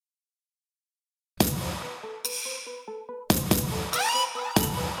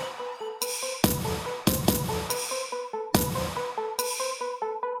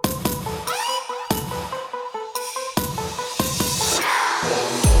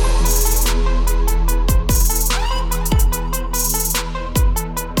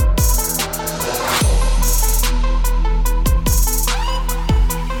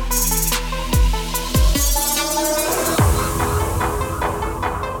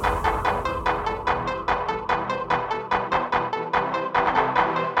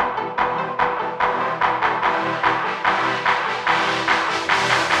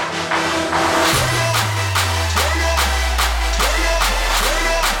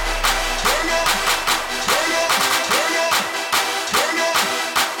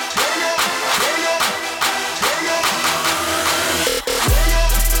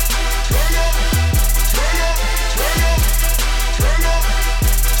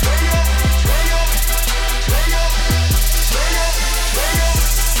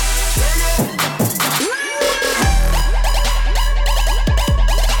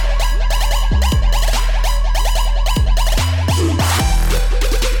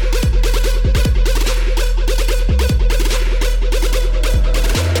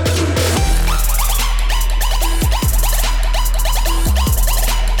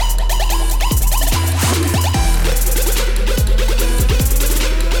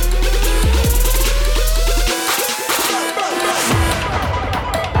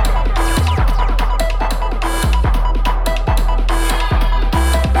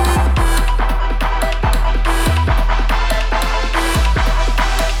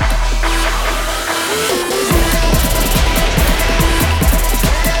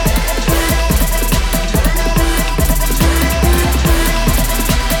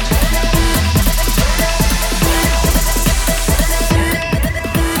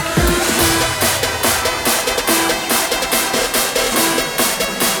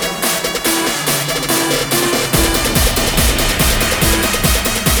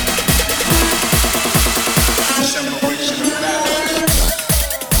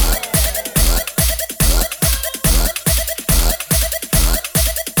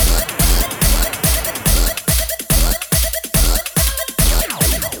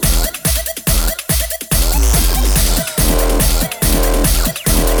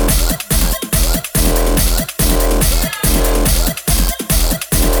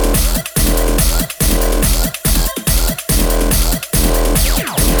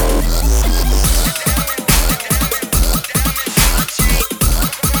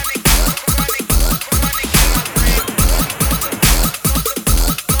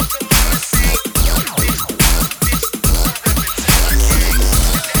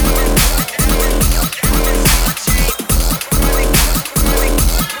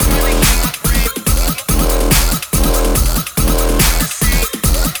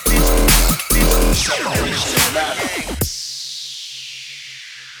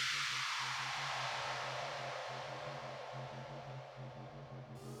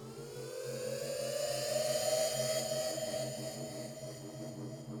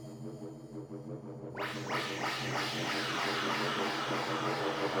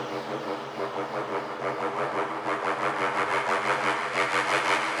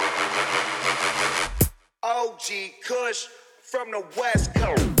OG Kush from the West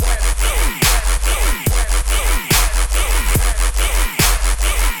Coast.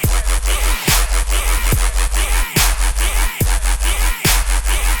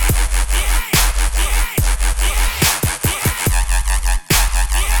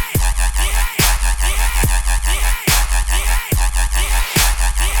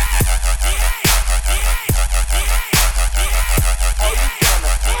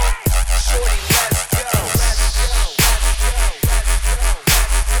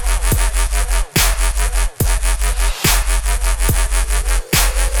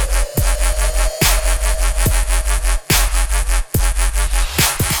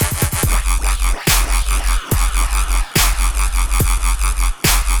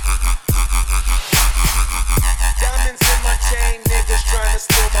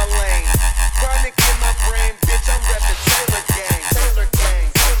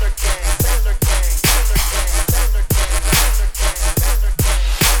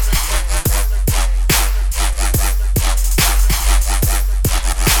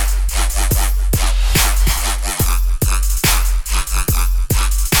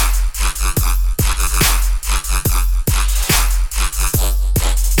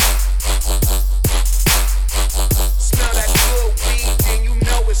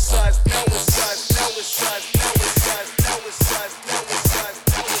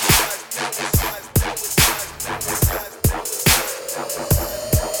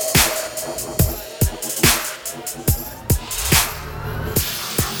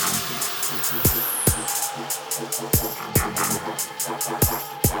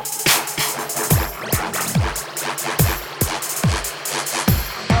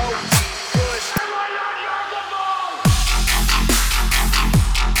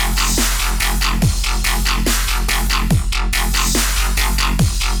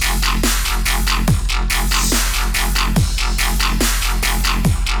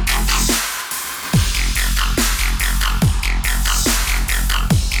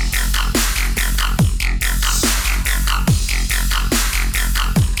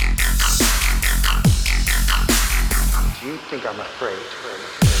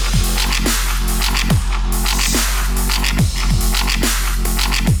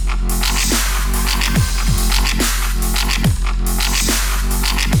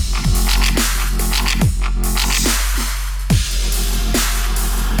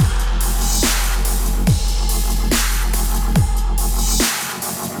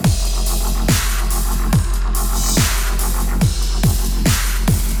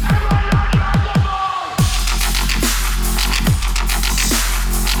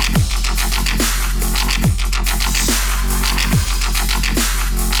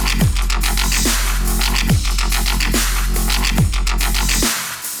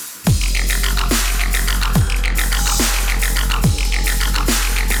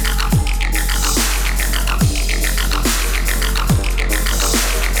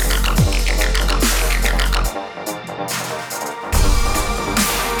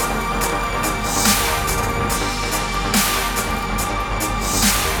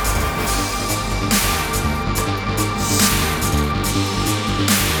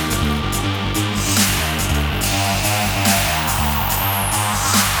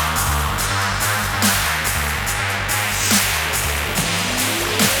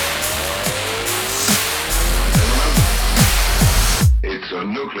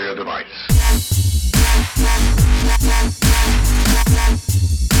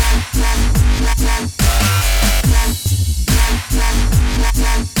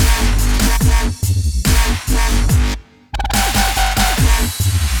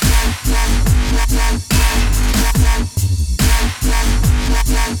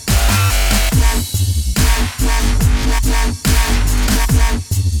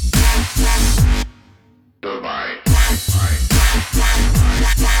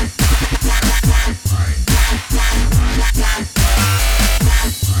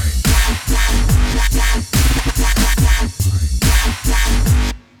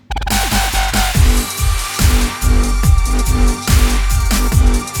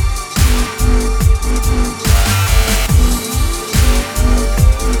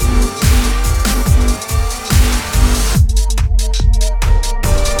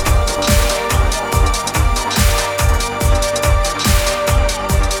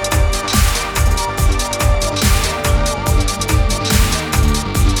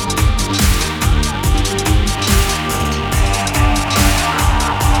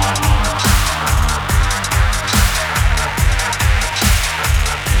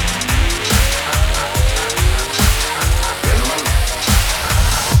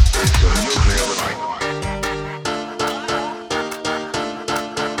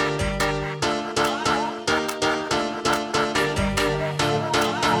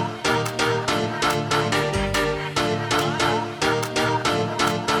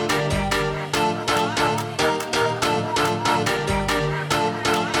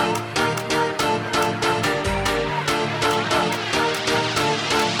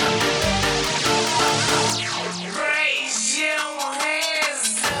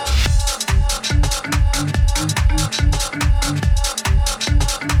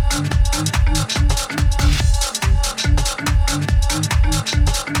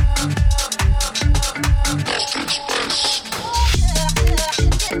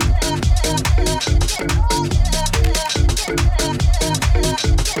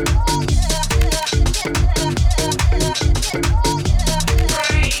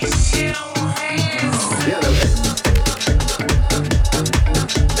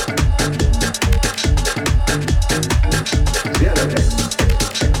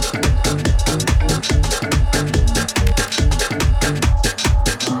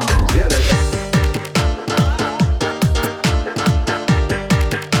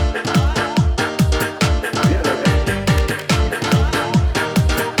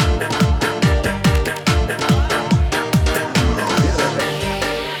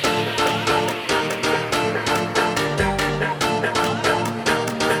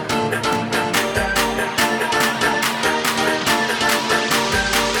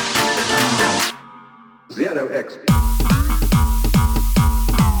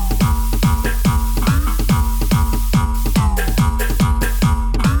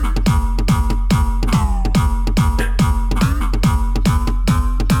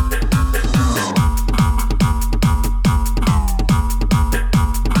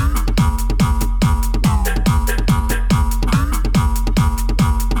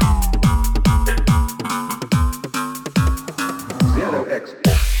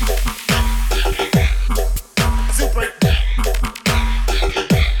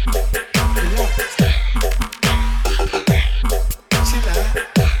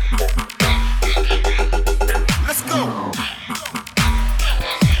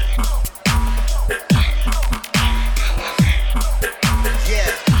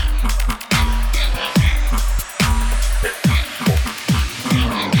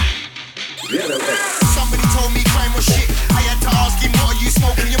 Somebody told me crime was shit. I had to ask him, what are you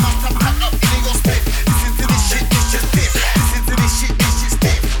smoking? You must have cut up in your spit. Listen to this shit, this just stiff. Listen to this shit, this shit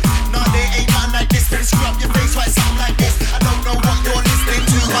stiff. Nah, they ain't nothing like this. But screw up your face, write something like this. I don't know what you're listening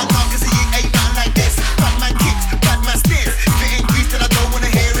to, but nah, cause it ain't nothing like this. Bad man kicks, bad man stares. If it ain't grease, then I don't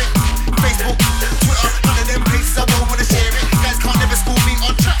wanna hear it. Facebook, Twitter, none of them places I don't wanna share it. Guys can't never school me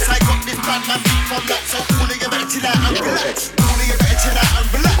on tracks. I got this bad man beat from that, so all of you better chill out and relax. All of you better chill out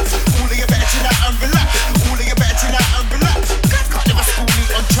and relax. All of you better chill out and relax. All of you better chill out and relax. Guys can't never school me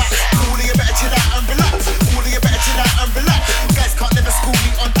on tracks. All of you better chill out and relax. All of you better chill out and relax. Guys can't never school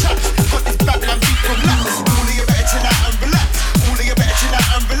me on tracks. Got this bad man beat from lax. All of you better chill out and relax. All of you better chill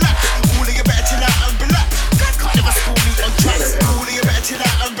out and relax. All of you better chill out and relax. Guys can't never school me on tracks. All of you better chill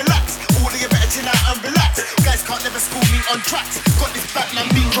out and relax. All of you better chill out and relax. Guys can't never school me on tracks. Got this bad man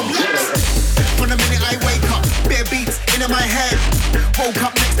beat from lax. From the minute I wake up, bare beats in my head. Woke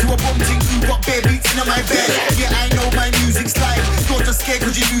up next to a bomb thing who got bare beats in my bed. Yeah, I know my music's live. You're just scared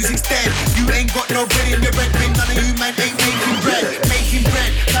cause your music's dead. You ain't got no bread in your bread bin. None of you man ain't making bread. Making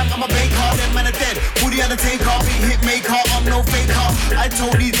bread. Fam, I'm a baker, them man are dead. Woody Undertaker, big hit maker, I'm no faker. I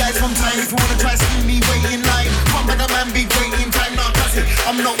told these guys from time, if you wanna try see me, wait in line. Come back, man, big waiting time. Nah, cause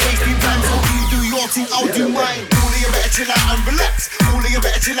I'm not wasting time, so you do your thing, I'll do mine. All of you better chill out and relax. All of you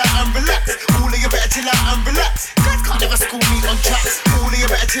better chill out and relax. All of you better chill out and relax. Guys can't never school me on tracks. All of you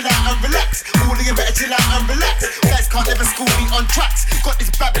better chill out and relax. All of you better chill out and relax. Guys can't never school me on tracks. Got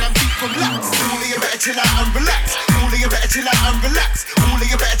this bad man beat from lax. All of you better chill out and relax. All of you better chill out and relax. All of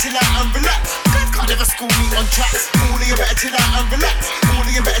you better chill out and relax. Guys can't never school me on tracks. All of you better chill out and relax. All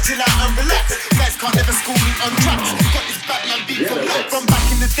of you better chill out and relax. Guys can't never school me on tracks. Got this bad man beat from lax. From back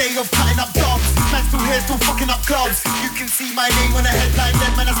in the day of cutting up dogs, man still here, still fucking up clubs. You can see my name on the headline.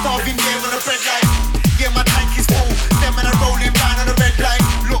 Them man are starving there on the bread line. Yeah, my tank is full. Them man are rolling round on the red line.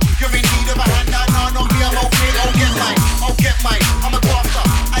 Look, you're in need of a hand. Nah, not me, I'm okay. I'll get mine. I'll get mine. I'm a grafter.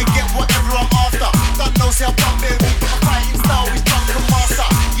 I get whatever I'm after. Don't know, say I'm done, baby. My fighting style is drunk and master.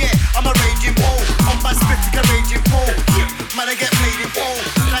 Yeah, I'm a raging bull. On my spit, like a raging bull. Yeah, man, I get played in full.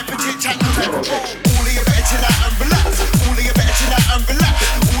 Time for chit chat, no time for bull. All of you better chill out and relax. All of you better chill out and relax.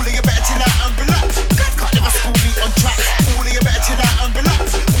 All of you better chill out and relax. Guys can't never school me on tracks. All of you better chill out and relax.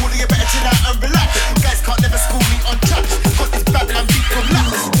 All of you better chill out and relax. Guys can't never school me on tracks. Got this bad man beat from lax.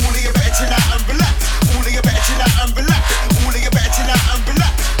 All of you better chill out and relax. All of you better chill out and relax. All of you better chill out and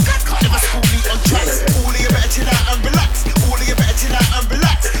relax. Guys can't never school me on tracks. All of you better chill out and relax. All of you better chill out and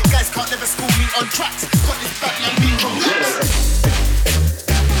relax. Guys can't never school me on tracks. Got this bad man beat from lax.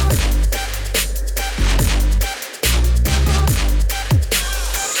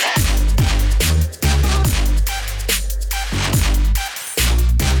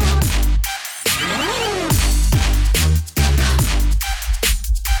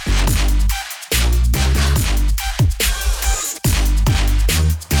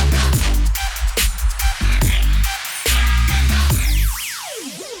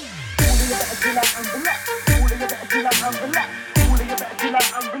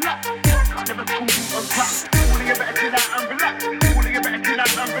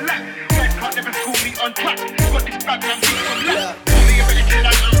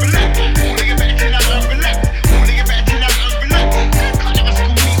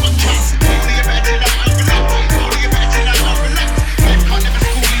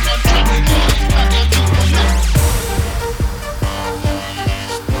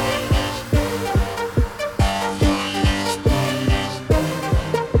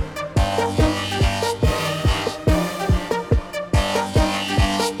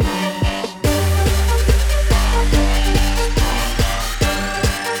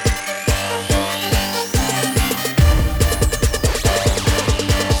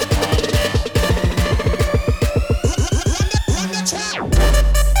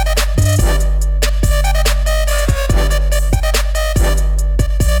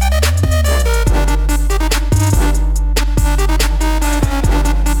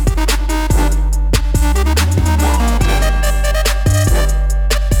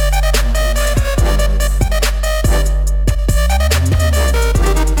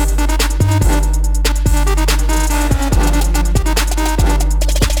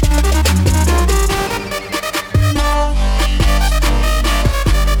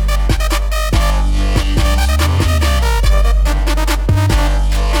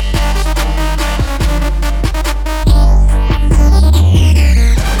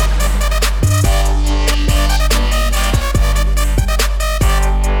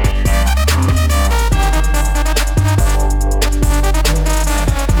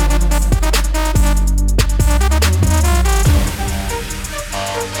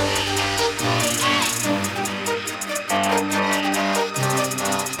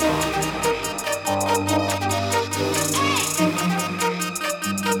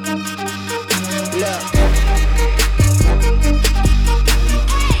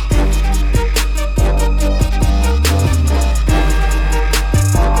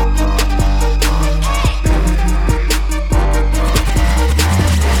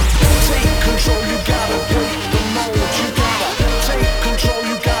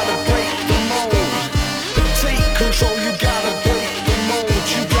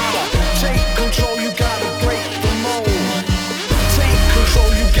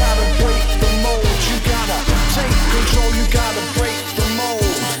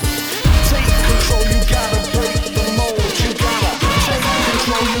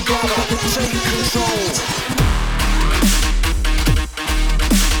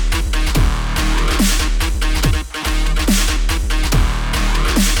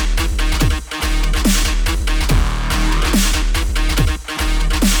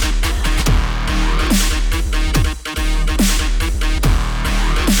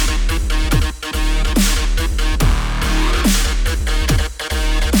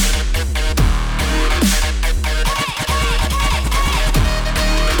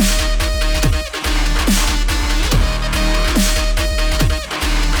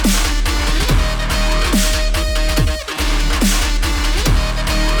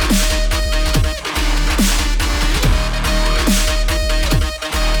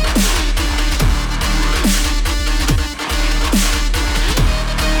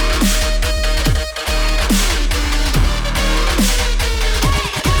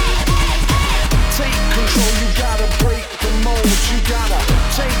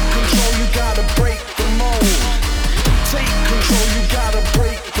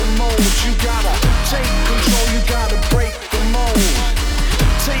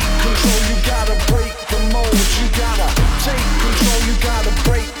 control, you gotta break the mold. You gotta take control, you gotta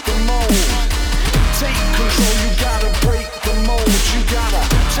break the mold. Take control, you gotta break the mold. You gotta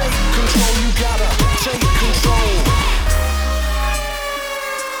take control, you gotta take control.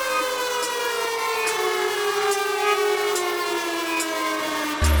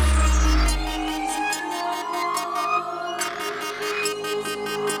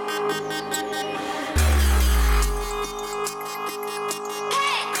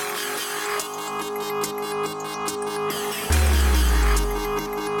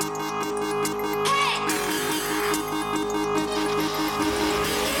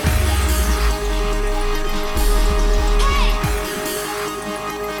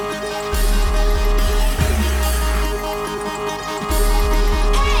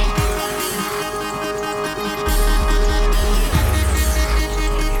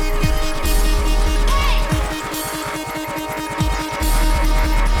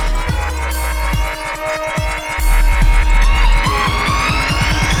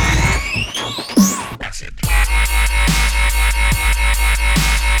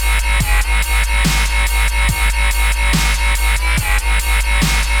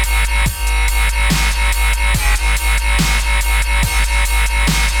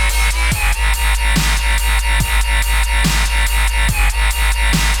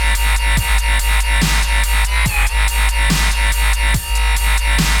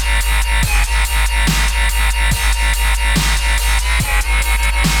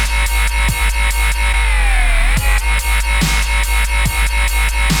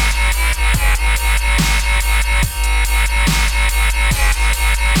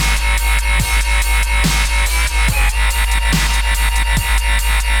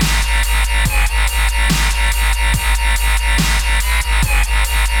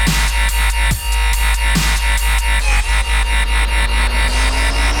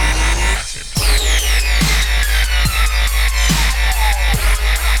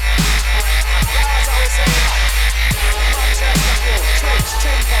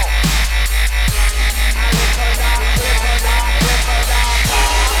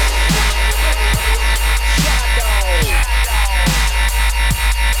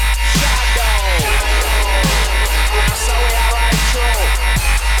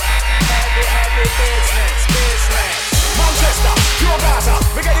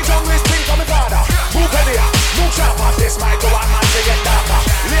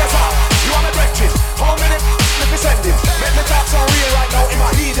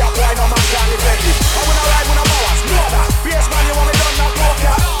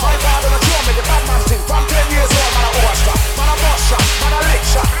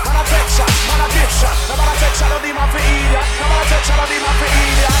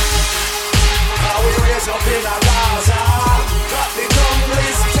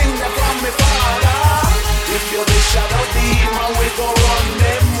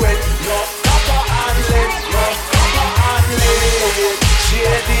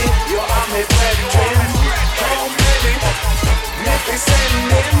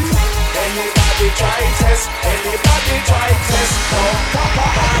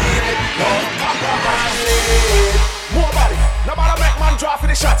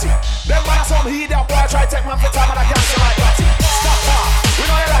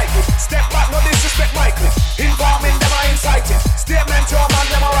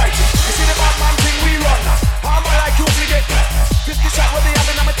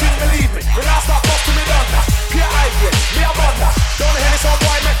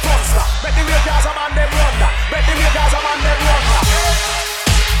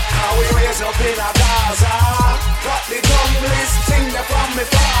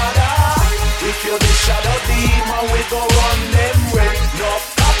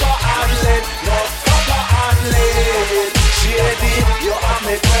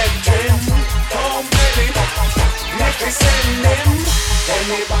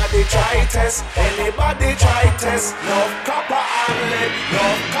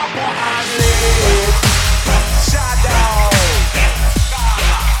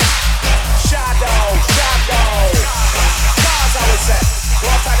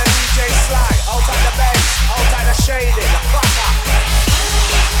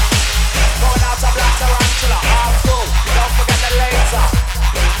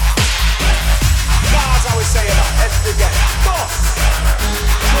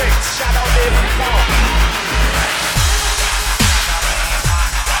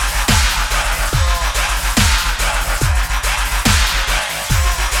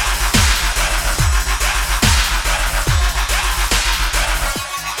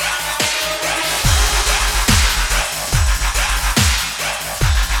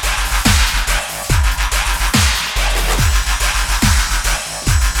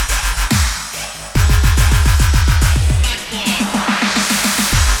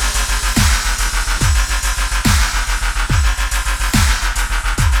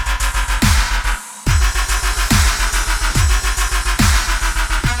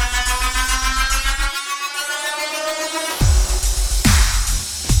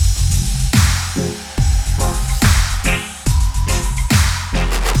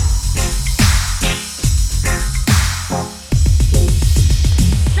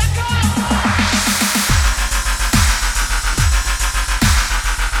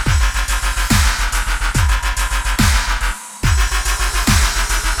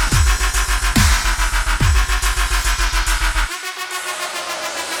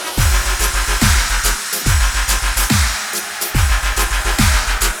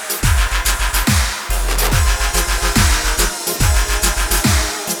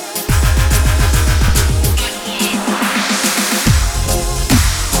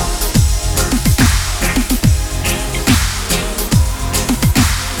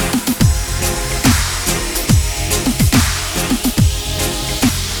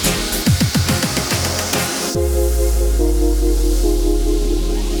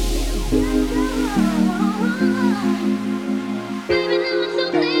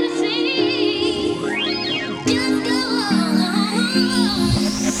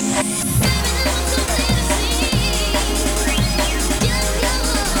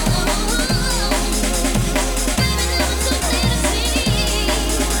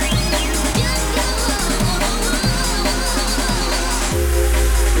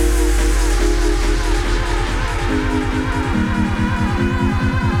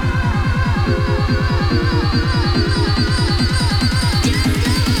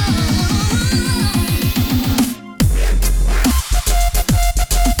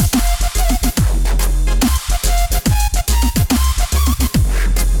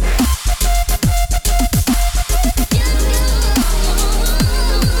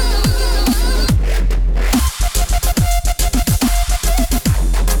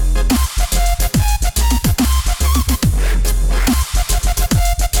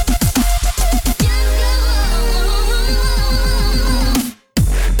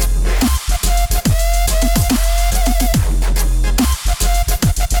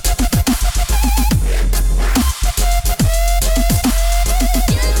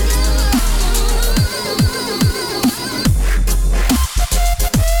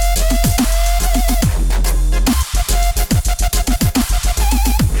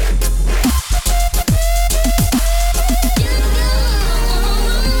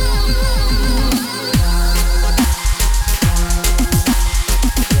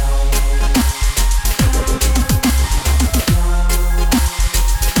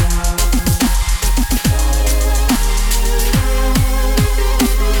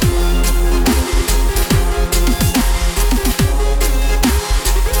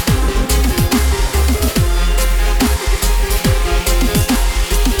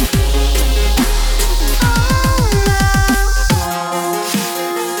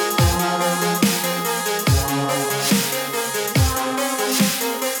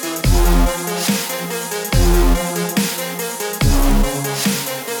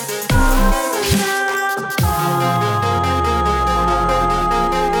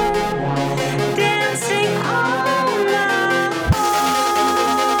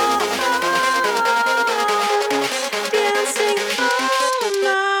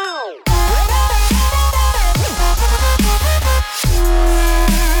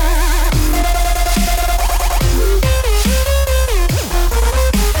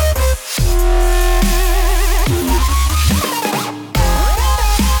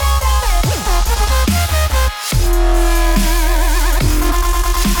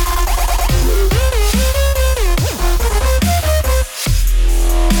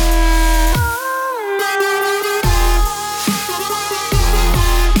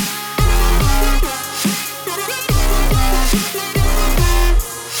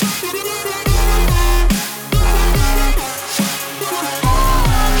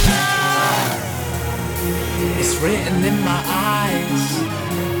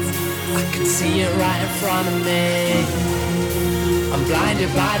 see it right in front of me. I'm blinded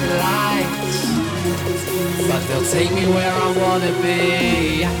by the lights, but they'll take me where I wanna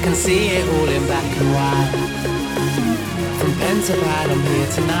be. I can see it all in black and white. From pen to pad, I'm here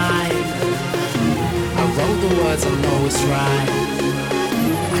tonight. I wrote the words, I know it's right.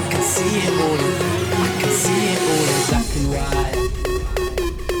 I can see it all in, I can see it all in black and white.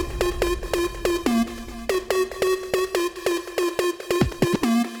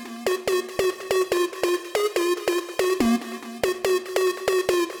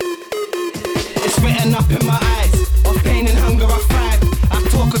 Up in my eyes, of pain and hunger I thrive. I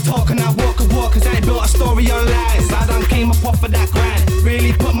talk and I walk cause I ain't built a story on lies. I done came up off of that grind,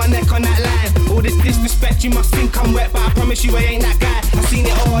 really put my neck on that line. All this disrespect, you must think I'm wet, but I promise you I ain't that guy. I seen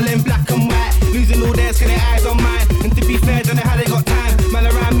it all in black and white, losing all theirs cause their eyes on mine. And to be fair, don't know how they got time. Man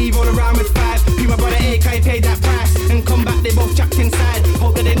around me, roll around with five. Be my brother A, he paid that price. And come back, they both trapped inside.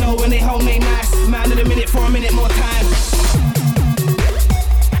 Hope that they know when they home they nice. Man of the minute for a minute more time.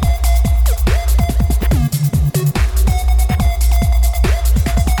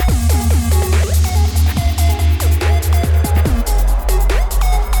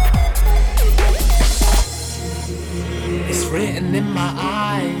 Written in my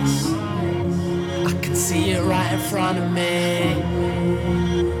eyes, I can see it right in front of me.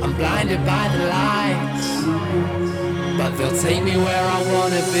 I'm blinded by the lights, but they'll take me where I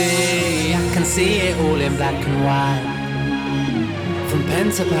wanna be. I can see it all in black and white. From pen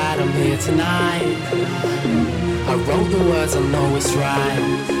to pad, I'm here tonight. I wrote the words, I know it's right.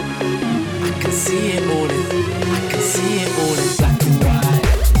 I can see it all in, I can see it all in black and white.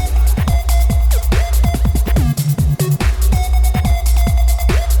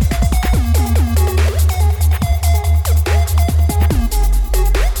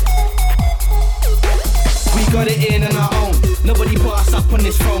 Got it in on our own. Nobody put us up on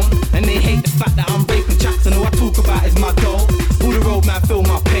this throne, and they hate the fact that I'm raping tracks. And all I talk about is my dough. All the road man feel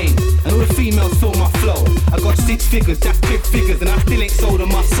my pain, and all the females feel my flow. I got 6 figures, that's big figures, and I still ain't sold on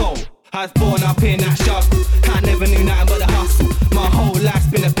my soul. I was born up in that struggle, I never knew nothing but the hustle. My whole life's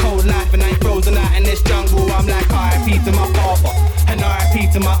been a cold life, and I ain't frozen out in this jungle. I'm like R.I.P. to my father, and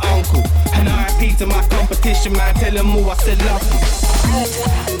R.I.P. to my uncle, and R.I.P. to my competition, man. Tell them all I said love you.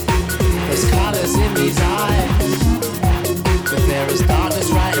 There's colors in these eyes, but there is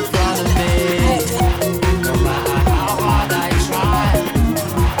darkness right in front of me. No matter how hard I try,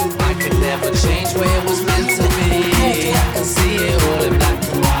 I could never change where it was meant to be. I can see it all in black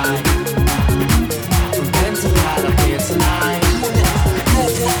and white. From pen to pad, I'm here tonight.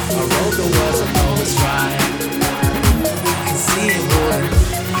 I wrote the words, I know it's right. I can see it all,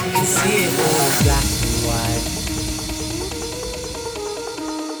 I can see it all in black and white.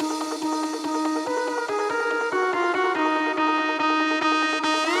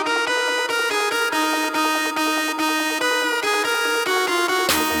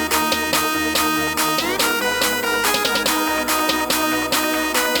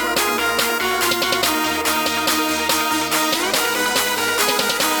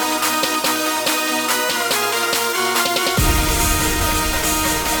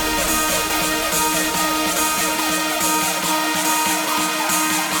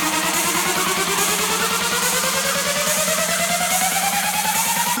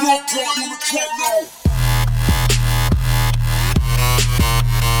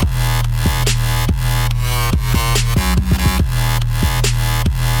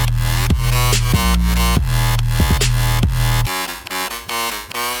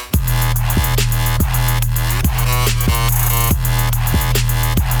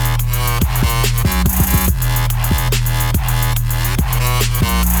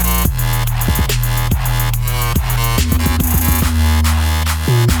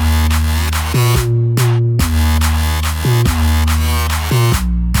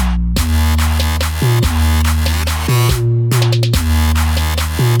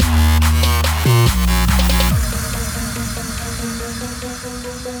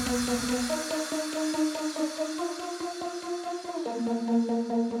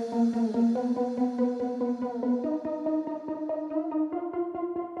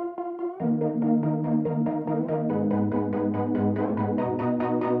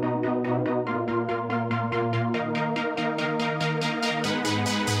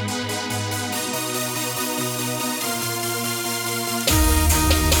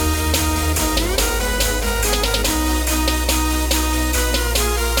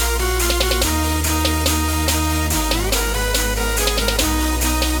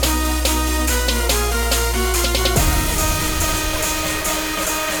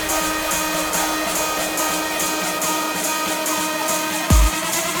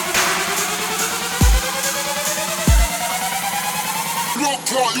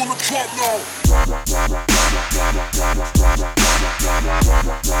 party on the club now.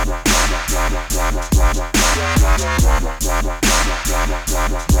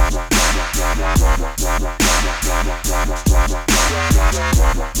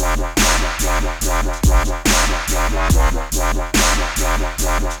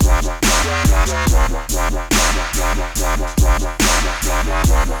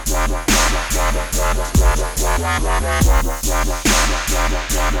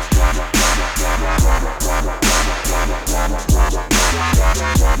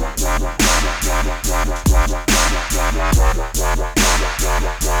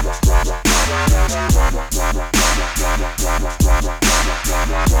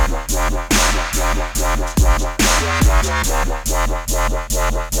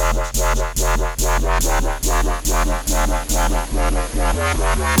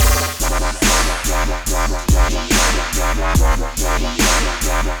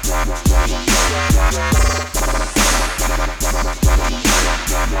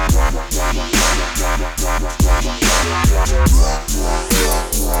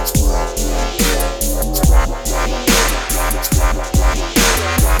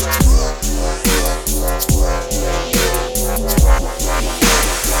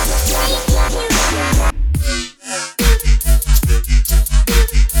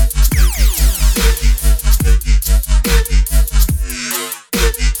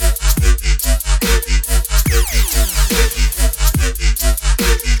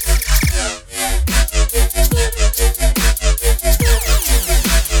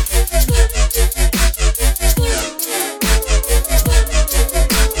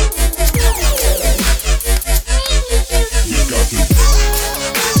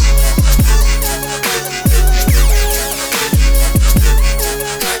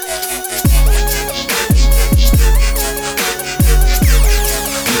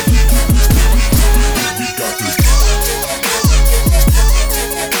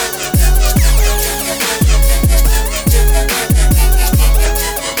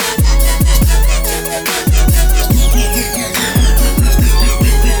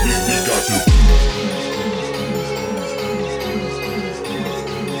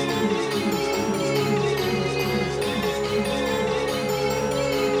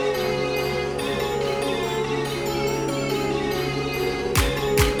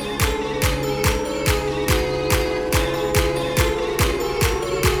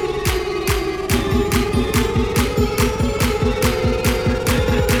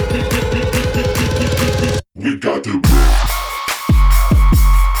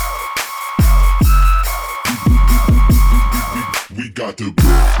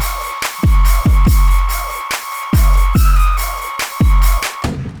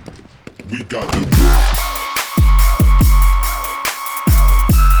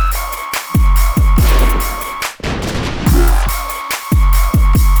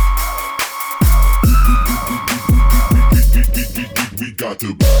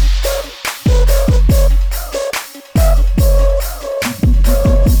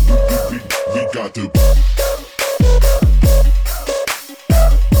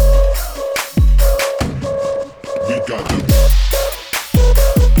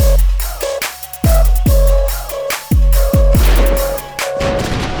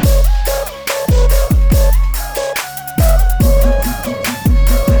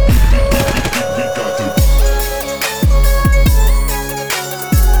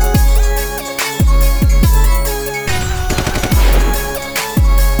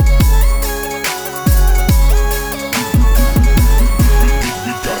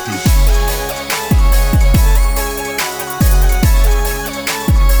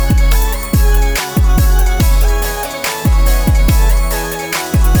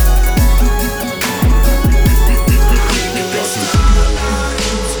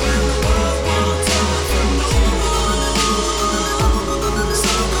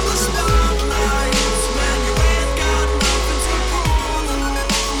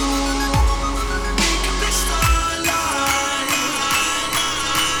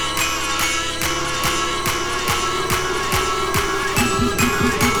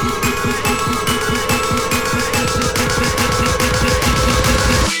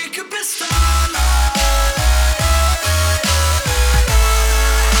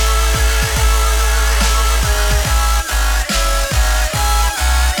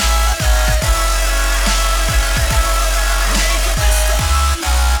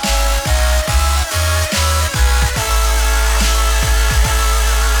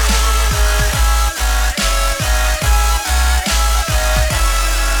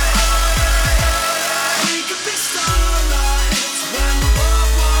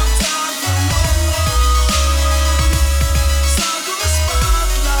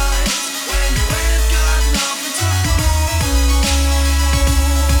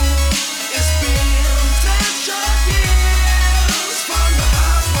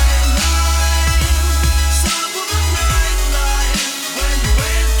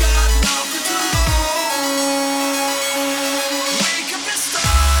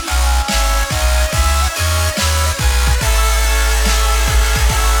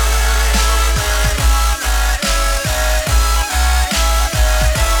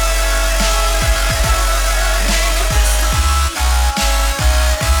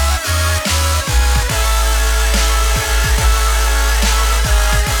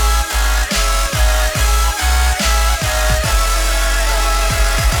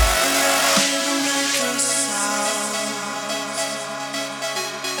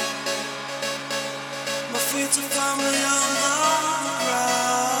 it's a family.